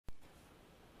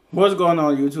What's going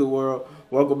on, YouTube world?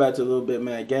 Welcome back to a Little Bit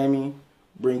Mad Gaming,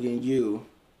 bringing you.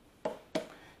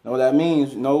 Know what that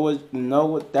means? Know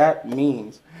what that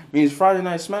means? Means Friday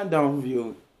Night Smackdown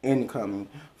review incoming.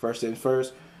 First things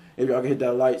first, if y'all can hit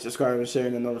that like, subscribe, and share,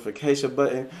 and the notification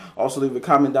button. Also leave a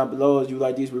comment down below if you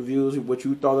like these reviews, what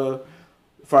you thought of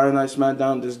Friday Night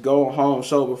Smackdown. This go home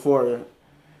show before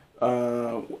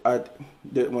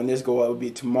when this go up will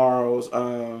be tomorrow's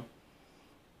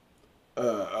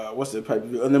what's the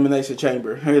pay-per-view? Elimination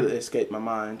Chamber. It escaped my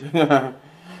mind.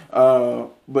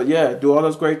 But yeah, do all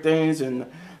those great things and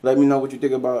let me know what you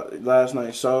think about last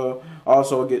night's show.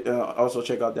 Also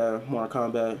check out that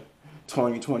Mortal Kombat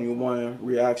 2021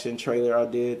 reaction trailer I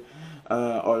did,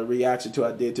 or reaction to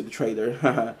I did to the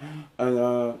trailer.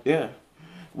 And yeah.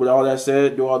 With all that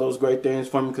said, do all those great things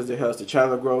for me because it helps the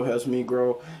channel grow, helps me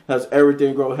grow, helps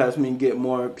everything grow, helps me get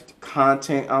more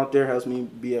content out there, helps me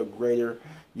be a greater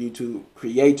YouTube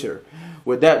creator.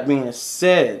 With that being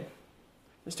said,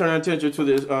 let's turn our attention to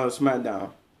this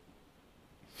Smackdown.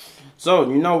 So,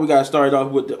 you know we got to start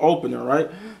off with the opener, right?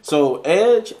 So,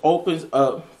 Edge opens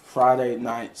up Friday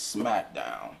Night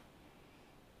Smackdown.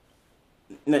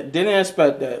 Didn't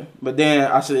expect that, but then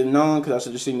I should have known because I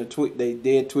should have seen the tweet. They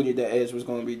did tweeted that Edge was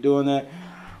going to be doing that,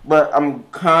 but I'm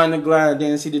kind of glad I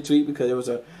didn't see the tweet because it was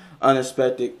an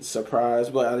unexpected surprise.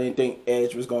 But I didn't think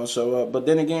Edge was going to show up. But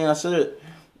then again, I should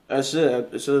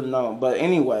have known. But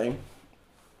anyway,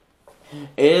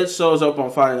 Edge shows up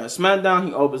on Friday Night Smackdown.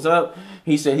 He opens up.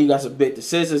 He said he got some big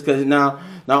decisions because now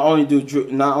not only will Drew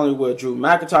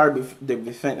McIntyre be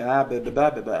defending,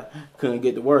 couldn't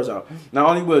get the words out. Not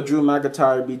only will Drew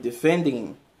McIntyre be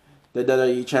defending the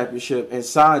WWE Championship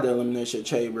inside the Elimination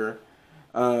Chamber,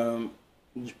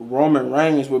 Roman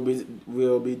Reigns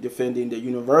will be defending the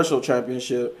Universal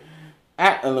Championship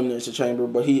at Elimination Chamber,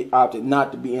 but he opted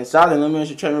not to be inside the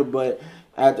Elimination Chamber, but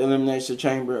at the Elimination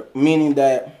Chamber, meaning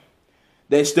that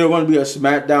there's still going to be a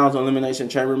SmackDown's Elimination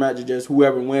Chamber match. Just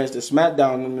whoever wins the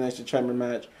SmackDown Elimination Chamber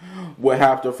match will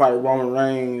have to fight Roman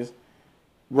Reigns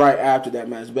right after that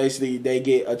match. Basically, they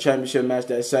get a championship match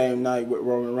that same night with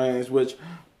Roman Reigns, which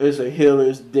is a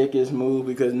heeler's dickiest move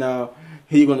because now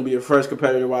he's going to be the first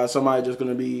competitor while somebody just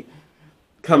going to be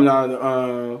coming out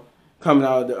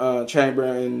of the chamber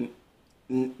and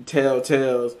tell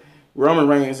tales. Roman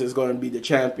Reigns is going to be the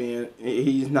champion.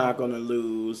 He's not going to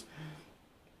lose.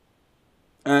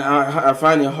 And I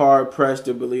find it hard pressed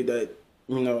to believe that,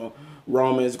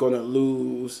 Roman is going to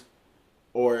lose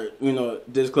or,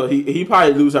 this close. He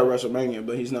probably lose at WrestleMania,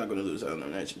 but he's not going to lose at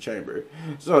Elimination Chamber.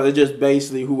 So it's just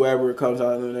basically whoever comes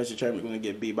out of Elimination Chamber is going to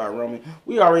get beat by Roman.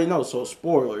 We already know, so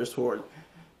spoilers for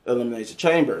Elimination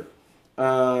Chamber.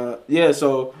 Yeah,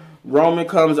 so Roman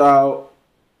comes out.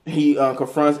 He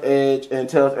confronts Edge and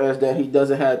tells Edge that he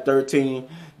doesn't have 13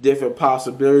 different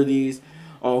possibilities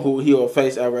on who he will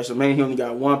face at WrestleMania. He only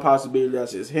got one possibility,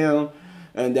 that's just him,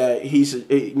 and that he should,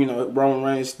 Roman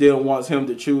Reigns still wants him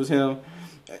to choose him,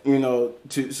 to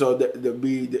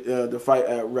be the fight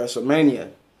at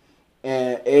WrestleMania.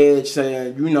 And Edge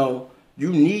saying, you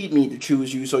need me to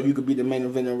choose you so you could be the main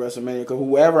event in WrestleMania. Because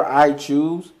whoever I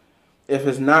choose, if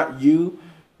it's not you,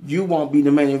 you won't be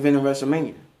the main event in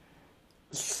WrestleMania.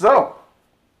 So,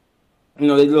 they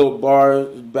little bars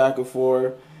back and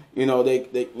forth.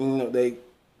 They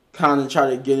kind of try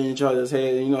to get in each other's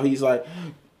head. And, he's like,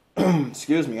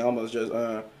 excuse me, I almost just,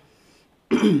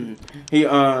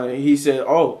 he said,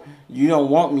 oh, you don't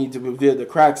want me to reveal the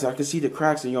cracks. I can see the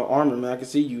cracks in your armor, man. I can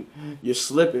see you're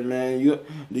slipping, man.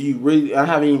 I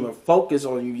haven't even focused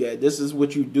on you yet. This is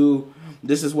what you do.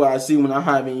 This is what I see when I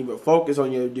haven't even focused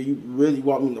on you. Do you really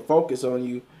want me to focus on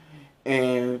you?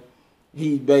 And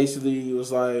he basically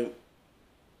was like,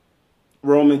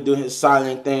 Roman doing his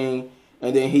silent thing,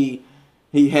 and then he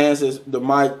hands the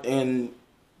mic and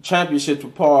championship to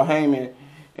Paul Heyman,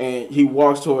 and he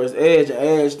walks towards Edge, and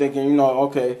Edge thinking,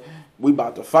 okay, we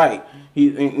about to fight.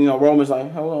 Roman's like,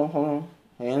 hold on,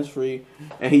 hands free,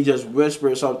 and he just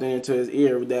whispers something into his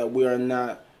ear that we are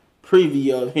not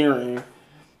privy of hearing,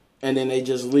 and then they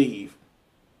just leave.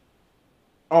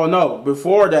 Oh no!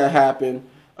 Before that happened,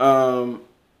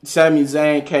 Sami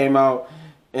Zayn came out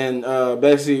and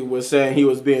basically was saying he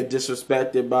was being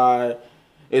disrespected by.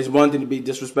 It's one thing to be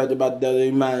disrespected by the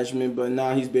WWE management, but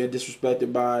now he's being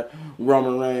disrespected by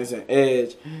Roman Reigns and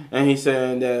Edge. And he's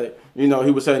saying that, he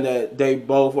was saying that they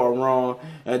both are wrong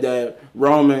and that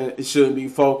Roman shouldn't be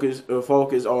focused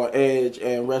on Edge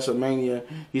and WrestleMania.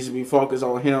 He should be focused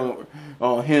on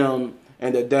him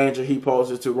and the danger he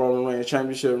poses to Roman Reigns'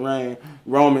 championship reign.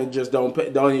 Roman just don't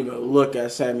even look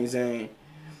at Sami Zayn.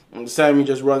 Sami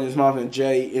just running his mouth, and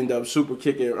Jay ended up super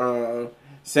kicking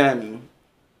Sami.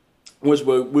 which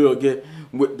we'll get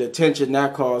with the tension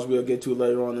that caused. We'll get to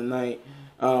later on tonight,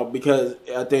 because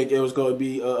I think it was going to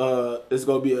be it's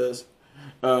going to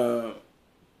be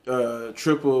a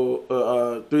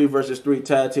triple 3 versus 3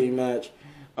 tag team match.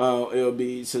 It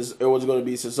was going to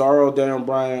be Cesaro, Daniel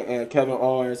Bryan, and Kevin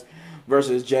Owens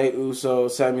versus Jey Uso,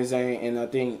 Sami Zayn, and I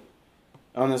think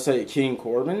I'm gonna say King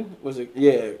Corbin. Was it?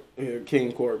 Yeah,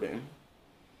 King Corbin.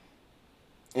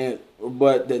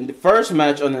 But the first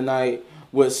match on the night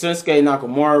was Shinsuke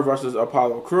Nakamura versus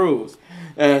Apollo Crews,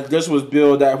 and this was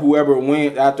billed that whoever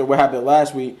wins after what happened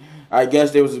last week. I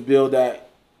guess there was a bill that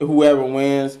whoever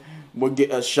wins would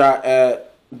get a shot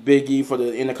at Big E for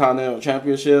the Intercontinental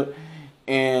Championship,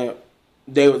 and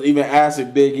they was even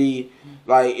asking Big E,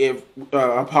 like, if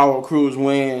Apollo Crews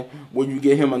win, would you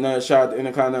give him another shot at the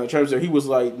Intercontinental Championship? He was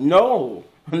like, no,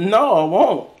 I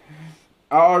won't.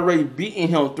 I already beaten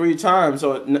him 3 times,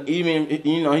 so even,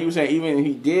 he was saying even if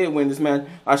he did win this match,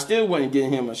 I still wouldn't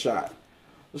give him a shot.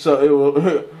 So it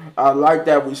was, I like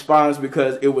that response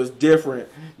because it was different.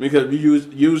 Because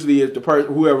usually if the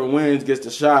person whoever wins gets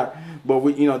the shot, but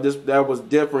that was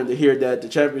different to hear that the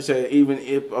champion said even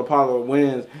if Apollo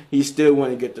wins, he still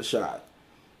wouldn't get the shot.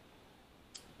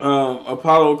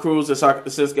 Apollo Crews and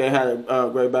Shinsuke had a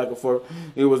great back and forth.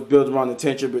 It was built around the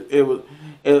tension, but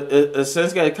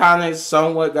Shinsuke kind of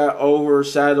somewhat got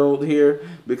overshadowed here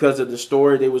because of the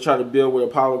story they were trying to build with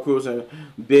Apollo Crews and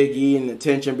Big E and the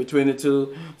tension between the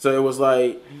two. So it was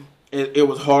like it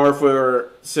was hard for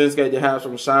Shinsuke to have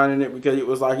some shine in it because it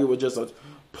was like he was just a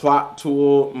plot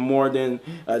tool more than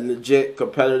a legit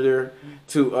competitor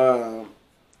to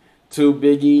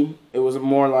Big E. It was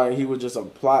more like he was just a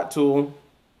plot tool.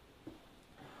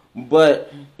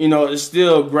 But, it's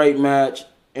still a great match.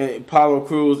 And Apollo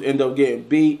Crews ended up getting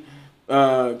beat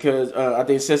because I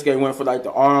think Shinsuke went for, like,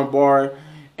 the arm bar.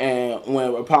 And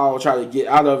when Apollo tried to get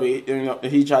out of it,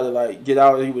 he tried to, like, get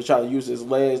out of it. He was trying to use his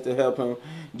legs to help him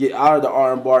get out of the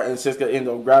arm bar. And Shinsuke ended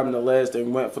up grabbing the legs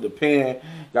and went for the pin.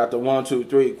 Got the 1, 2,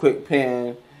 3 quick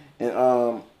pin.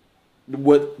 And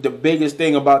what the biggest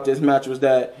thing about this match was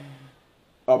that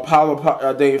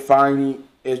Apollo, they finally,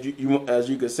 as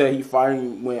you could say, he finally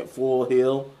went full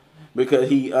heel because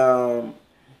he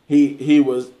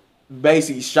was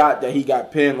basically shocked that he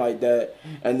got pinned like that,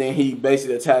 and then he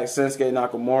basically attacked Shinsuke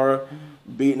Nakamura,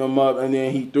 beating him up, and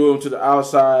then he threw him to the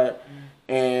outside,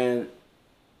 and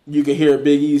you could hear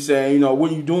Big E saying,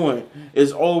 what are you doing?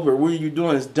 It's over. What are you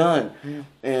doing? It's done.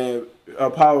 And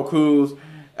Apollo Crews,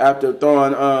 after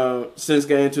throwing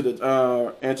Shinsuke into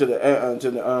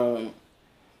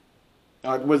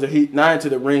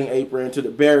the ring apron, into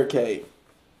the barricade,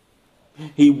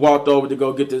 he walked over to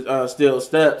go get the steel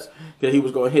steps because he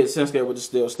was going to hit Shinsuke with the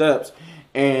steel steps.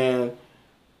 And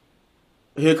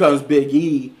here comes Big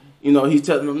E. He's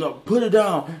telling him, no, put it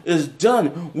down. It's done.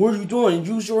 What are you doing?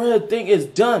 Use your head. Think it's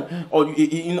done. Oh,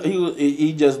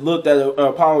 he just looked at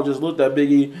Apollo. Just looked at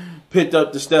Big E, picked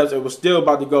up the steps, and was still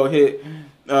about to go hit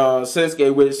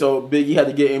Shinsuke with it. So Big E had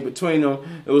to get in between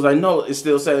them. It was like, no, it's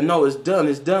still saying, no, it's done.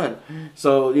 It's done.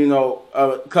 So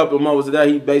a couple of moments of that,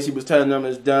 he basically was telling them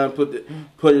it's done. Put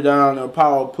it down. And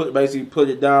Apollo basically put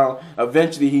it down.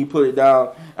 Eventually, he put it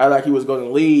down. Acted like he was going to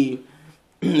leave.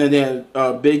 And then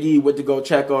Big E went to go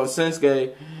check on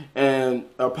Shinsuke, and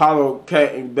Apollo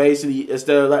basically,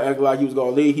 instead of acting like he was gonna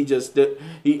leave, he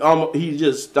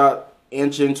just stopped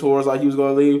inching towards like he was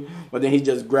gonna leave, but then he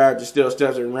just grabbed the steel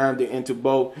steps and rammed it into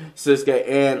both Shinsuke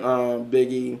and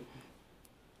Big E.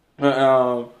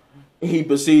 He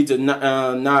proceeded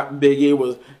to knock Big E.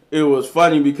 It was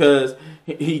funny because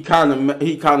he kind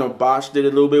of botched it a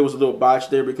little bit. It was a little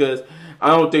botched there because I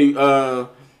don't think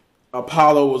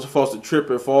Apollo was supposed to trip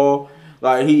and fall.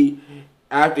 Like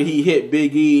after he hit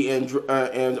Big E and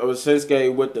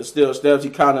Shinsuke with the steel steps, he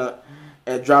kind of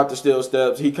dropped the steel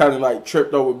steps. He kind of like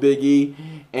tripped over Big E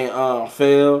and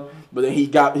fell. But then he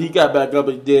got back up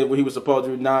and he did what he was supposed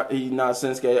to do. He knocked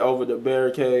Shinsuke over the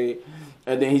barricade,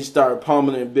 and then he started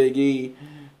pummeling Big E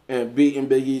and beating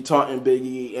Big E, taunting Big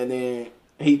E, and then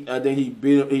he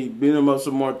beat him up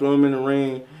some more, threw him in the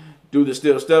ring, threw the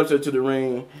steel steps into the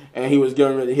ring, and he was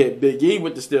getting ready to hit Big E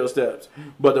with the steel steps.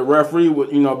 But the referee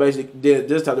would, basically did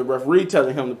this time. The referee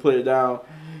telling him to put it down,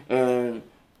 and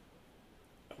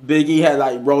Big E had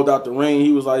like rolled out the ring.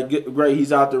 He was like, "Great,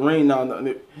 he's out the ring now,"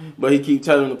 but he keep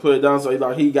telling him to put it down. So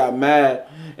he got mad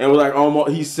and was like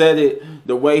almost. He said it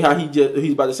the way how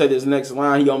he's about to say this next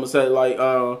line. He almost said it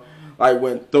like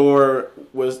when Thor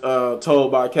was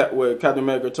told by Captain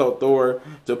America told Thor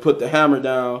to put the hammer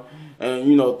down. And,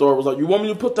 Thor was like, you want me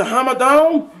to put the hammer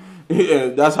down?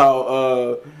 And that's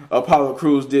how Apollo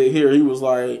Crews did here. He was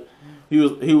like,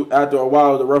 he after a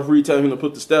while the referee told him to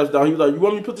put the steps down. He was like, "You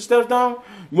want me to put the steps down?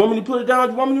 You want me to put it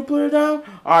down? You want me to put it down?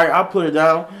 All right, I'll put it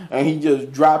down." And he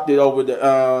just dropped it over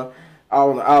the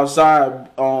on the outside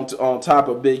on top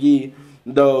of Big E.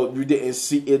 Though you didn't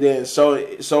see it, then so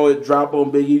it dropped on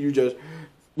Big E. You just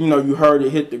you heard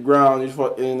it hit the ground.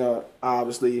 And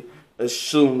obviously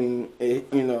assuming it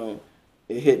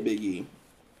it hit Big E.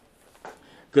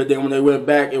 Cause then when they went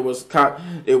back, it was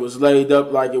laid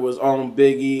up like it was on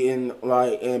Big E, and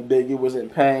Big E was in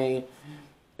pain,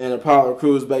 and Apollo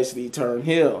Crews basically turned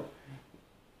heel.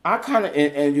 I kind of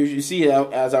and you see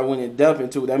it as I went in depth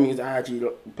into it. That means I actually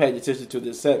paid attention to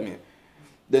this segment.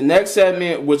 The next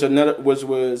segment, which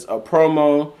was a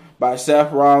promo by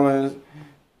Seth Rollins.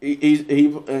 He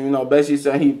basically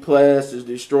saying he plans to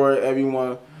destroy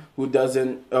everyone who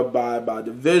doesn't abide by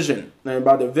the vision, and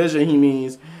by the vision he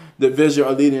means the vision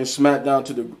of leading Smackdown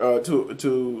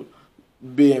to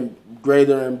being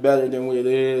greater and better than what it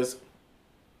is.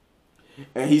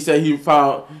 And he said him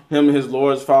and his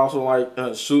lords filed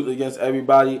some suit against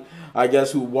everybody, I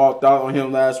guess, who walked out on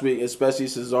him last week, especially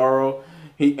Cesaro.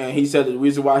 He said the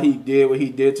reason why he did what he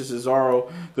did to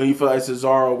Cesaro because he felt like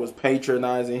Cesaro was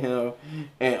patronizing him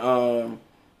and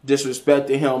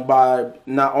disrespecting him by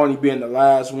not only being the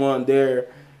last one there,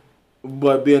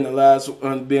 but being the last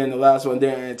one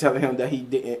there and telling him that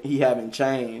he haven't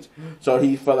changed. So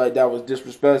he felt like that was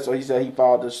disrespect. So he said he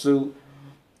filed the suit,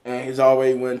 and he's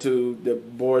always went to the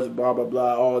boards, blah blah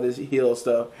blah, all this heel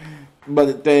stuff. But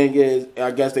the thing is,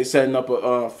 I guess they setting up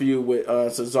a feud with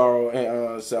Cesaro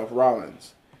and Seth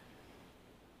Rollins.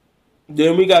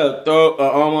 Then we got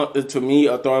almost to me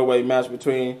a throwaway match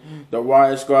between the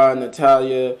Riot Squad,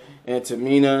 Natalya and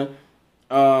Tamina.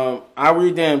 I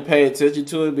really didn't pay attention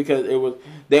to it because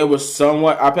they was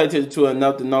somewhat. I paid attention to it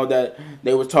enough to know that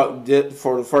they were talking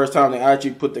for the first time. They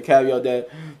actually put the caveat that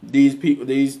these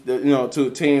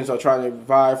two teams are trying to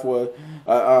vie for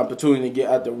opportunity to get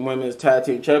at the women's tag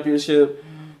team championship.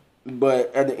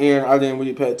 But at the end, I didn't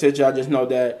really pay attention. I just know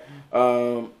that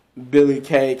Billie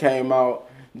Kay came out.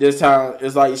 This time,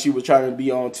 it's like she was trying to be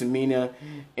on Tamina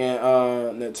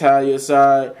and Natalya's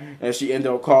side, and she ended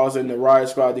up causing the Riot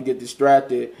Squad to get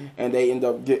distracted, and they end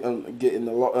up getting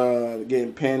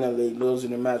pinned, and they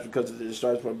losing the match because of the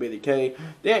distraction from Billie Kay.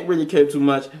 They didn't really care too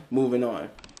much. Moving on.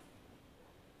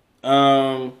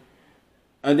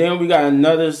 And then we got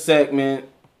another segment,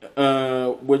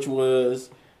 which was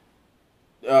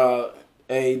I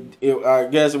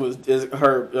guess it was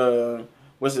her.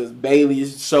 What's this,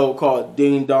 Bailey's show called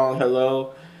Ding Dong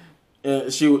Hello,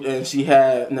 and she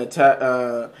had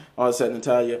Nia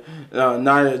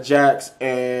Jax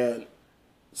and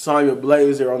Sonya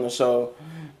Blazer on the show,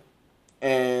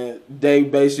 and they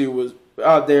basically was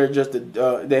out there just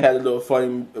they had a little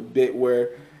funny bit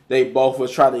where they both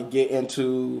was trying to get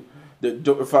into the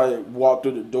door, try to walk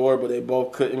through the door, but they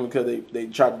both couldn't because they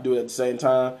tried to do it at the same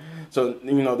time. So,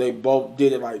 they both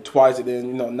did it like twice, and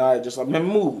then, Nia just like, man,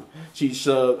 move. She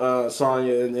shoved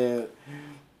Sonya and then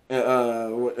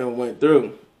and went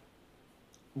through.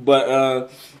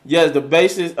 But, yes, the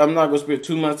basis, I'm not going to spend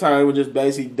too much time. It was just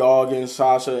basically dogging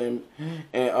Sasha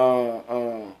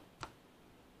and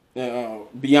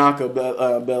Bianca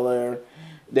Belair.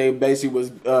 They basically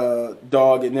was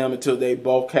dogging them until they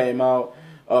both came out.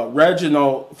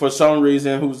 Reginald, for some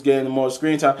reason, who's getting more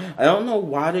screen time. I don't know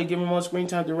why they're giving more screen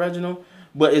time to Reginald,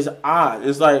 but it's odd.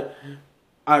 It's like,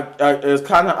 it's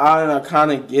kind of odd, and I kind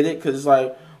of get it, because it's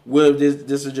like, what if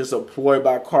this is just a ploy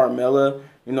by Carmella?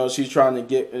 She's trying to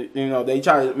get, they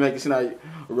try to make it seem like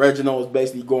Reginald is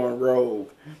basically going rogue,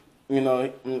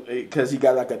 because he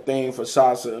got like a thing for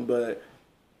Sasha, but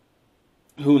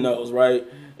who knows, right?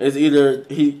 It's either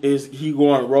he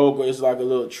going rogue, or it's like a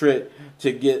little trick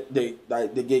to get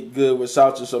good with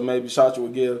Sasha, so maybe Sasha will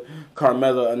give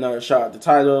Carmella another shot at the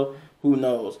title. Who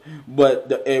knows?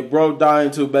 But it broke down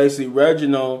into basically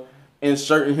Reginald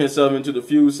inserting himself into the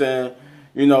feud, saying,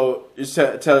 it's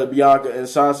telling Bianca and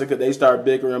Sasha, because they start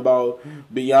bickering about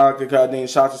Bianca, because I think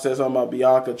Sasha said something about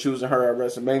Bianca choosing her at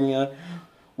WrestleMania,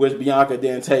 which Bianca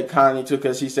didn't take kindly to,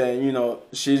 because she's saying,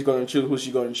 she's going to choose who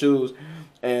she's going to choose,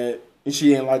 and she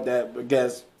didn't like that, but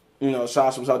guess,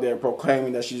 Sasha was out there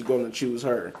proclaiming that she's going to choose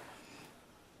her.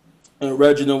 And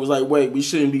Reginald was like, wait, we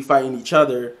shouldn't be fighting each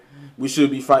other. We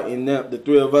should be fighting them. The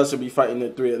three of us should be fighting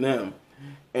the three of them.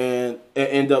 And it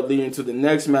ended up leading to the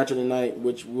next match of the night,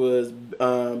 which was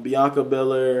Bianca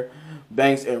Belair,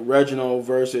 Banks, and Reginald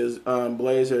versus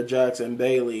Blazer, Jax, and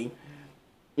Bailey.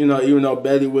 Even though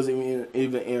Bailey wasn't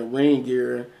even in ring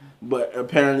gear, but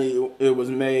apparently it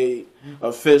was made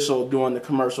official during the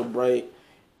commercial break.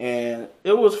 And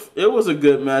it was a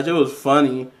good match. It was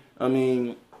funny. I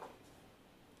mean,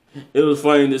 it was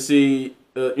funny to see.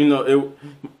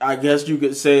 I guess you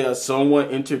could say a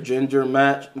somewhat intergender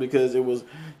match because it was,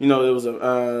 it was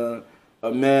a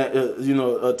man,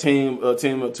 a team of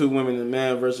two women and a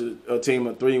man versus a team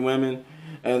of three women,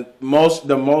 and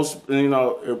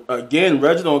again,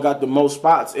 Reginald got the most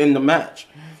spots in the match.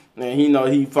 And he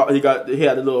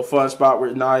had a little fun spot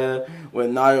with Nia,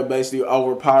 when Nia basically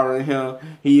overpowering him.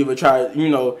 He even tried,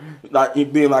 like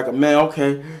being like a man.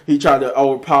 Okay, he tried to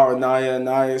overpower Nia, and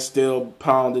Nia still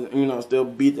pounded, still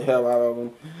beat the hell out of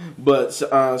him. But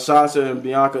Sasha and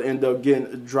Bianca end up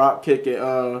getting drop kicking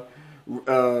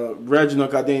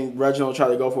Reginald. I think Reginald tried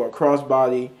to go for a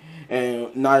crossbody,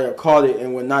 and Nia caught it.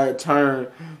 And when Nia turned,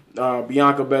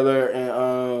 Bianca Belair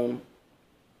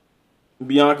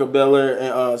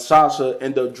and Sasha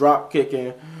end up drop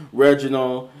kicking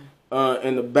Reginald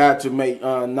in the back to make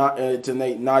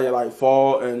Nia like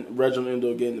fall, and Reginald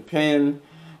ended up getting the pin,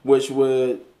 which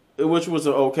was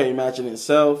an okay match in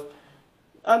itself.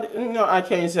 I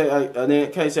can't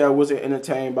say I wasn't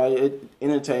entertained by it. It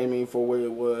entertained me for what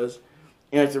it was.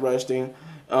 Interesting.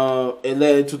 It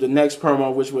led to the next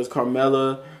promo, which was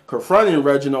Carmella confronting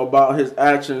Reginald about his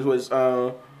actions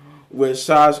with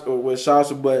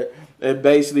Sasha, but it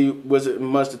basically wasn't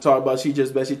much to talk about. She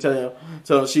just basically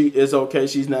tell him she it's okay.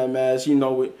 She's not mad. She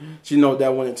know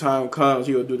that when the time comes,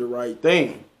 he'll do the right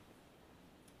thing.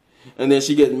 And then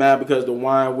she gets mad because the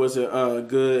wine wasn't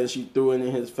good, and she threw it in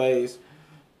his face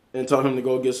and told him to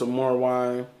go get some more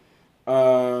wine.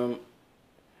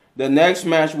 The next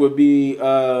match would be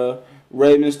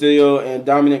Rey Mysterio and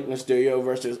Dominic Mysterio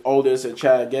versus Otis and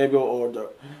Chad Gable, or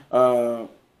the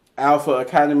Alpha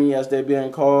Academy as they're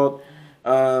being called.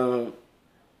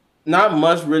 Not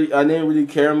much really. I didn't really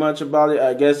care much about it.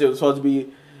 I guess it was supposed to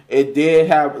be. It did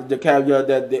have the caveat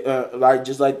that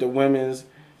just like the women's,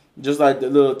 just like the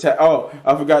little.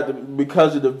 I forgot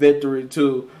because of the victory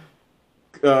too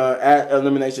at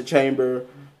Elimination Chamber,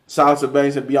 Sasha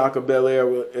Banks and Bianca Belair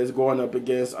is going up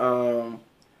against Nia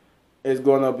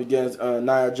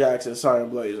Jax and Sonya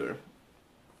Blazer.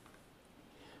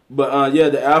 But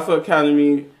the Alpha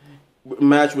Academy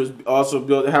match was also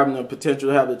built having the potential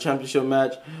to have the championship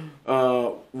match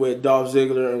with Dolph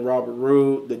Ziggler and Robert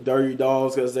Roode, the Dirty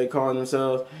Dogs as they call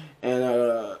themselves, and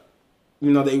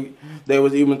they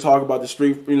was even talking about the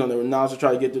street. They were announced to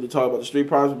try to get to the talk about the Street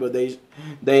Profits, but they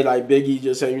like Biggie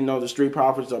just said, the Street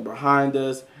Profits are behind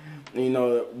us.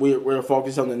 We're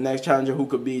focused on the next challenger, who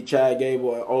could be Chad Gable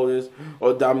or Otis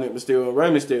or Dominic Mysterio or Rey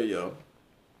Mysterio.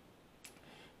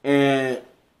 And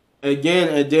again,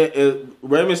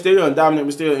 Rey Mysterio and Dominic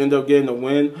Mysterio end up getting the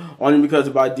win only because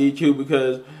by DQ.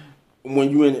 Because when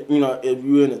if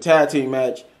you're in a tag team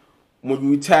match, when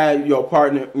you tag your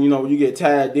partner, when you get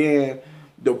tagged in,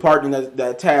 the partner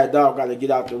that tagged out got to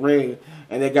get out the ring,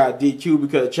 and they got DQ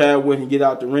because Chad wouldn't get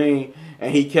out the ring,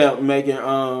 and he kept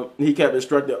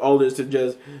instructing Otis to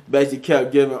just basically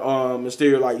kept giving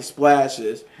Mysterio like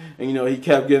splashes, and he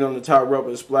kept getting on the top rope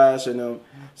and splashing them.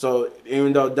 So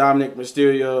even though Dominic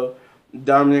Mysterio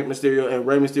and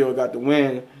Rey Mysterio got the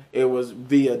win, it was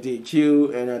via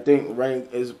DQ, and I think Rey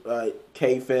is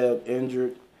kayfabe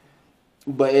injured.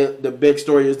 But the big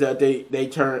story is that they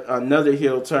turned another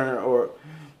heel turn, or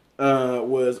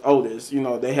was Otis.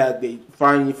 They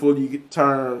finally fully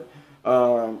turned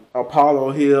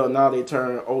Apollo heel. Now they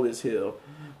turn Otis heel.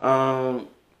 Then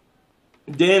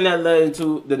that led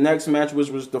into the next match, which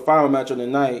was the final match of the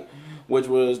night, which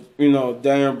was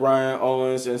Daniel Bryan,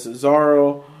 Owens, and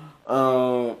Cesaro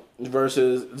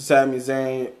versus Sami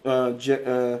Zayn,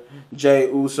 Jey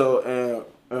Uso,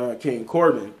 and King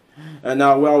Corbin. And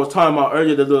now what I was talking about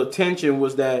earlier, the little tension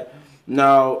was that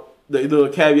now the little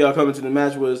caveat coming to the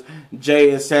match was Jey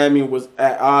and Sami was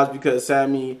at odds because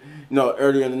Sami,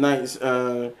 earlier in the night,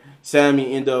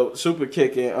 Sami ended up super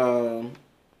kicking.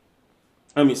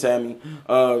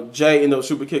 Jey ended up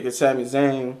super kicking Sami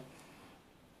Zayn.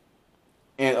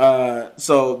 And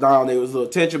so now there was a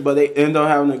little tension, but they ended up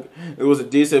having it was a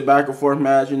decent back and forth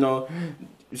match.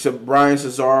 So Brian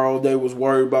Cesaro, they was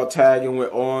worried about tagging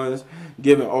with Owens,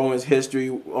 giving Owens history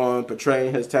on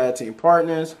portraying his tag team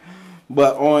partners,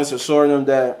 but Owens assured them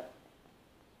that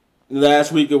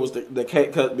last week it was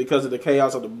because of the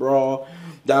chaos of the brawl.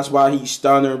 That's why he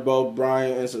stunned both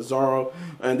Brian and Cesaro,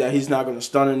 and that he's not going to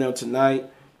stun them tonight.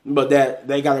 But that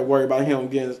they got to worry about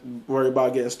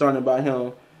getting stunned by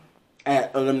him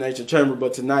at Elimination Chamber.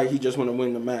 But tonight he just want to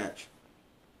win the match.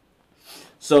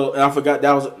 So I forgot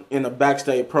that was in the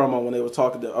backstage promo when they were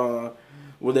talking to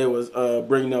when they was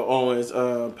bringing up Owens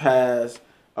past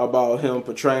about him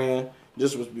portraying.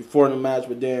 This was before the match,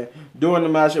 but then during the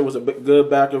match it was a good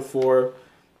back and forth.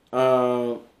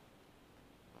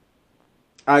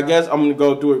 I I guess I'm gonna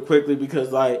go through it quickly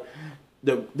because like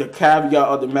the caveat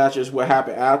of the match is what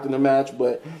happened after the match.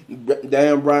 But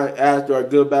Daniel Bryan, after a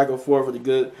good back and forth with the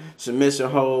good submission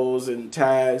holds and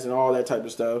tags and all that type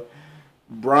of stuff,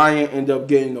 Bryan ended up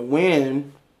getting the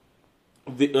win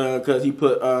because he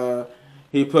put Sami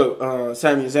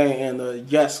Zayn in the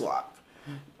Yes Lock,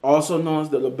 also known as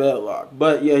the LeBell Lock.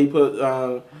 But yeah, he put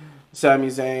Sami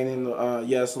Zayn in the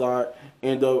Yes Lock,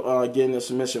 ended up getting the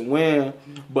submission win.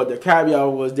 But the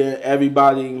caveat was that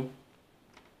everybody,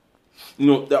 you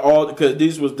know, all because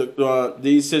these was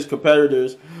these 6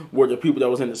 competitors were the people that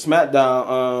was in the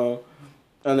Smackdown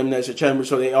Elimination Chamber,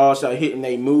 so they all started hitting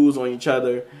their moves on each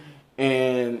other,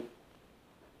 and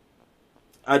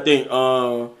I think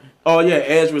oh yeah,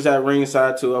 Edge was at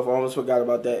ringside too. I almost forgot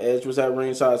about that. Edge was at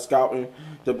ringside scouting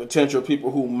the potential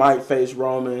people who might face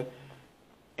Roman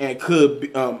and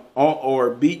could or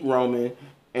beat Roman,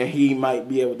 and he might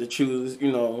be able to choose,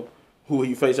 you know, who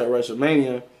he faced at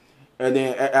WrestleMania. And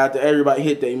then after everybody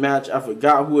hit their match, I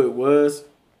forgot who it was.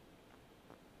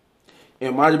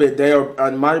 It might have been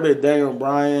Daniel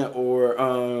Bryan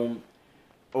or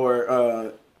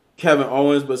Kevin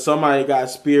Owens, but somebody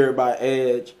got speared by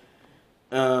Edge.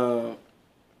 No,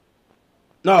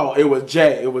 it was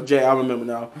Jay. It was Jay. I remember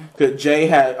now because Jay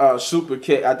had super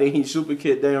kick. I think he super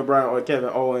kicked Daniel Bryan or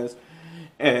Kevin Owens,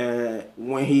 and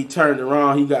when he turned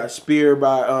around, he got speared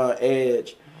by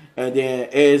Edge, and then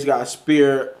Edge got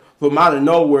speared from out of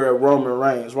nowhere. Roman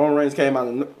Reigns. Roman Reigns came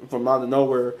from out of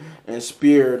nowhere and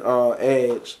speared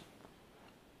Edge,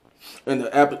 and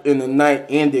the night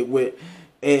ended with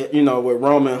with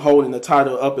Roman holding the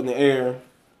title up in the air.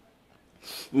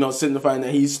 You know, signifying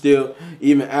that he's still,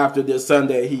 even after this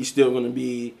Sunday, he's still going to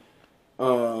be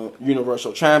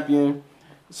Universal Champion.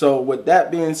 So with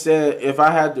that being said, if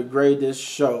I had to grade this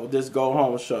show, this go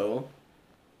home show,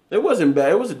 it wasn't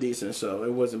bad. It was a decent show.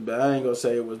 It wasn't bad. I ain't gonna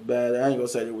say it was bad. I ain't gonna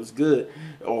say it was good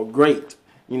or great.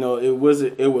 You know, it was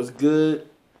good.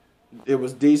 It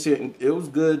was decent. It was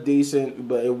good, decent,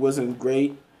 but it wasn't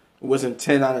great. It wasn't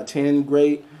 10 out of 10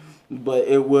 great, but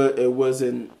it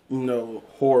wasn't, you know,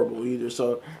 horrible either.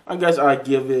 So I guess I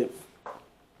give it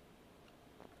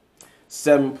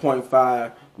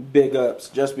 7.5 big ups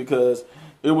just because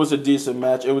it was a decent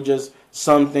match. It was just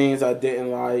some things I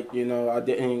didn't like. You know,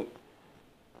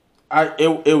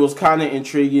 it was kind of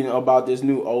intriguing about this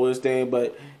new Otis thing,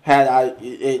 but had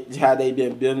they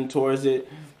been building towards it,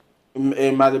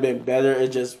 it might have been better.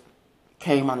 It just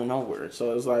came out of nowhere.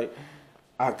 So it's like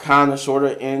I kind of sort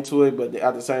of into it, but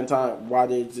at the same time, why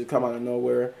did it just come out of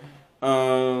nowhere?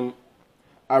 I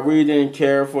really didn't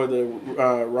care for the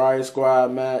Riot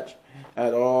Squad match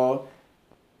at all.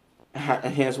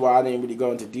 Hence why I didn't really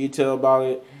go into detail about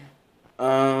it.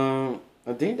 I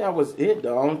think that was it,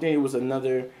 though. I don't think it was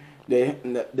another.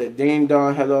 The Ding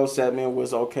Dong Hello segment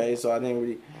was okay, so I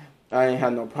didn't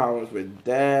have no problems with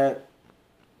that.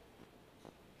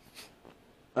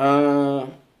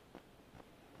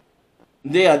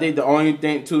 Yeah, I think the only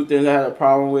two things I had a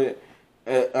problem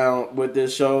with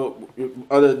this show,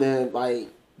 other than like,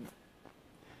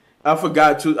 I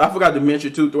forgot to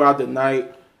mention too throughout the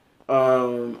night.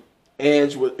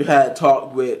 Edge had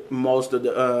talked with most of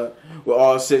the with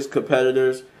all 6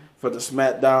 competitors for the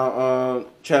Smackdown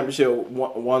Championship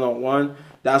one-on-one.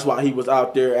 That's why he was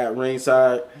out there at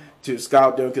ringside to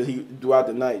scout them, because he throughout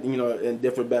the night, you know, in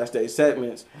different backstage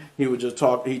segments, he would just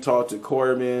talk. He talked to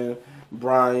Corbin,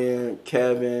 Bryan,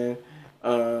 Kevin.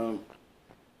 I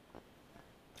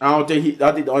think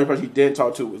the only person he didn't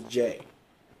talk to was Jay.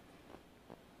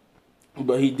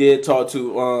 But he did talk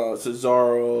to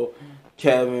Cesaro,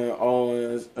 Kevin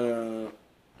Owens.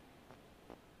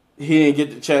 He didn't get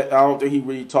the chat. I don't think he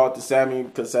really talked to Sammy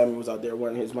because Sammy was out there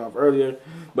running his mouth earlier.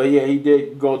 But yeah, he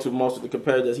did go to most of the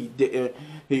competitors.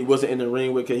 He wasn't in the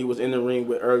ring with, because he was in the ring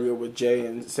with earlier with Jay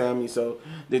and Sammy. So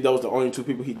I think those were the only 2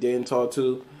 people he didn't talk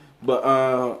to.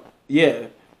 But yeah,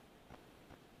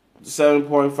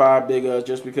 7.5 big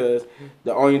just because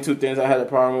the only 2 things I had a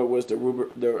problem with was the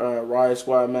Riot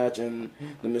Squad match and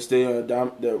the Rey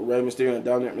Mysterio and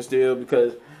Dominic Mysterio,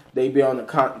 because they be on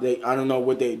I don't know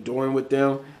what they doing with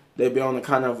them. They be on a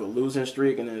kind of a losing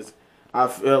streak, and I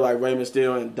feel like Rey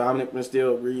Mysterio and Dominic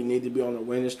Mysterio really need to be on a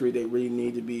winning streak. They really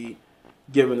need to be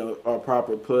given a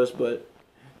proper push. But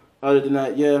other than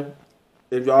that, yeah.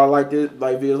 If y'all like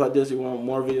videos like this, you want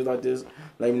more videos like this,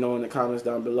 let me know in the comments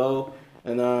down below.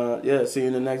 And yeah, see you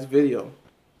in the next video.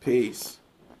 Peace.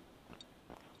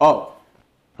 Oh,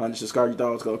 100 subscribers, you thought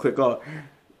I was going to click off.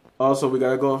 Also, we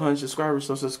got to go 100 subscribers,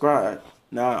 so subscribe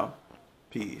now.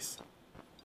 Peace.